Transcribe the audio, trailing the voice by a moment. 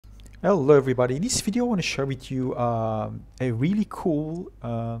Hello everybody, in this video I want to share with you a really cool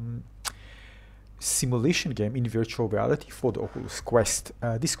simulation game in virtual reality for the Oculus Quest.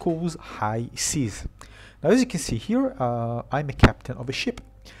 This calls High Seas. Now as you can see here, I'm a captain of a ship,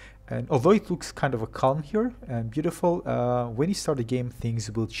 and although it looks kind of a calm here and beautiful, when you start the game things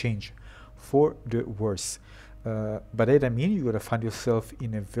will change for the worse. By that I mean you're gonna find yourself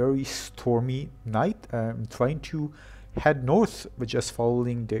in a very stormy night, trying to head north but just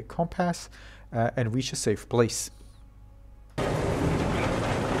following the compass and reach a safe place.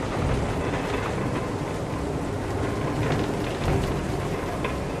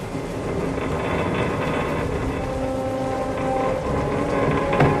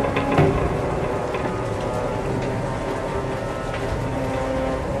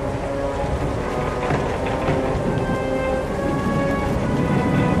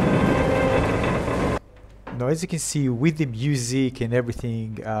 Now, as you can see, with the music and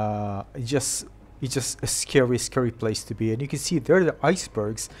everything, it's just a scary place to be. And you can see there are the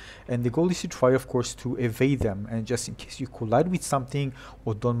icebergs, and the goal is to try, of course, to evade them. And just in case you collide with something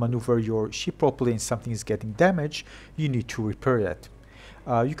or don't maneuver your ship properly and something is getting damaged, you need to repair that.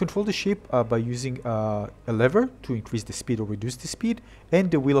 You control the ship by using a lever to increase the speed or reduce the speed, and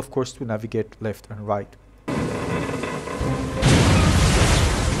the wheel, of course, to navigate left and right.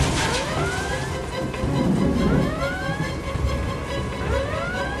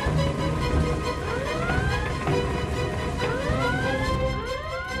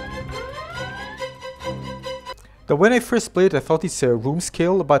 Now, when I first played, I thought it's a room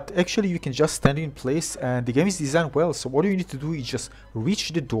scale, but actually you can just stand in place and the game is designed well. So what you need to do is just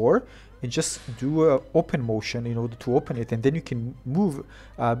reach the door and just do an open motion in order to open it, and then you can move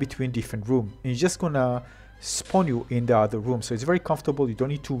between different rooms. And it's just gonna spawn you in the other room. So it's very comfortable. You don't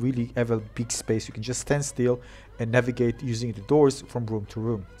need to really have a big space. You can just stand still and navigate using the doors from room to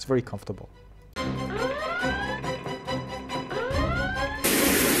room. It's very comfortable.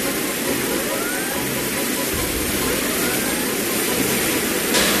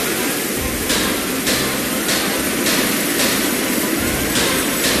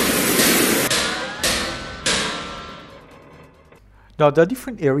 Now, there are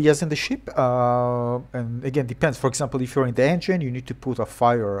different areas in the ship, and again, depends. For example, if you're in the engine, you need to put a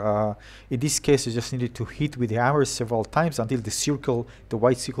fire. In this case, you just needed to hit with the hammer several times until the circle, the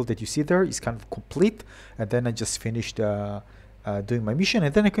white circle that you see there, is kind of complete. And then I just finished doing my mission,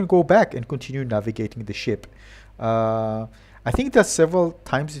 and then I can go back and continue navigating the ship. I think there's several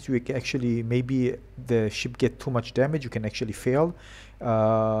times that you can actually, maybe the ship get too much damage, you can actually fail.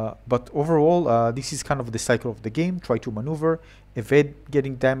 But overall, this is kind of the cycle of the game. Try to maneuver, evade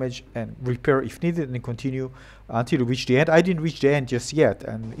getting damage, and repair if needed, and continue until you reach the end. I didn't reach the end just yet,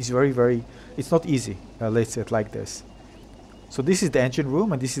 and it's it's not easy, let's say it like this. So this is the engine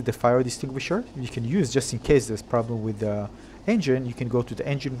room, and this is the fire extinguisher you can use just in case there's problem with the engine. You can go to the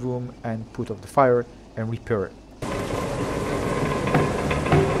engine room and put off the fire and repair it.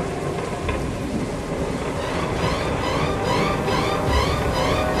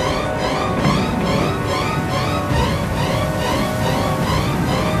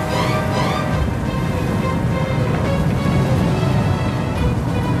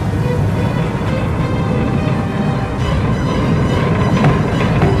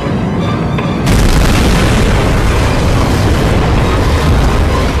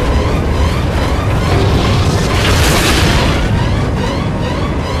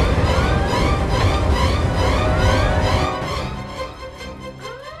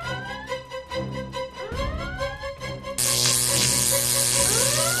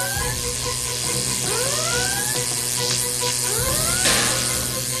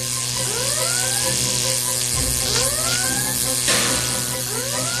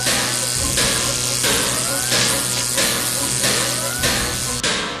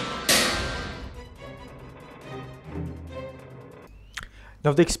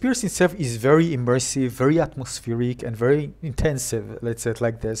 Now, the experience itself is very immersive, very atmospheric, and very intensive, let's say it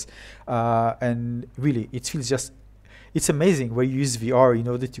like this. And really, it feels just, it's amazing where you use VR in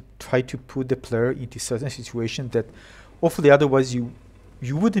order to try to put the player into certain situations that hopefully otherwise you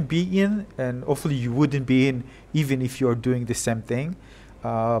wouldn't be in, and hopefully you wouldn't be in even if you're doing the same thing.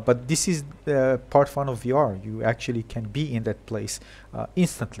 But this is part fun of VR. You actually can be in that place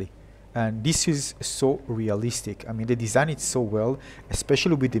instantly. And this is so realistic. I mean, they design it so well,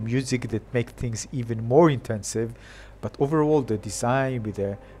 especially with the music that make things even more intensive. But overall, the design with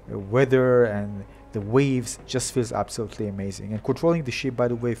the weather and the waves just feels absolutely amazing. And controlling the ship, by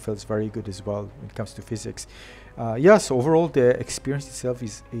the way, feels very good as well when it comes to physics. Yeah, so overall, the experience itself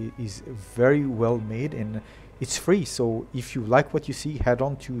is very well made, and it's free. So if you like what you see, head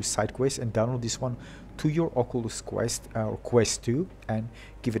on to SideQuest and download this one to your Oculus Quest or Quest 2 and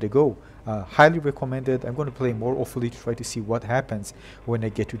give it a go. Highly recommended. I'm going to play more awfully to try to see what happens when I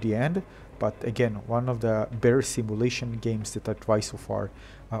get to the end. But again, one of the better simulation games that I tried so far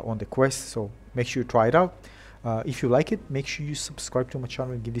on the Quest. So make sure you try it out. If you like it, make sure you subscribe to my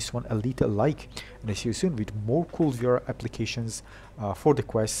channel and give this one a little like. And I see you soon with more cool VR applications for the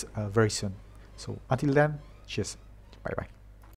Quest very soon. So until then, cheers. Bye bye.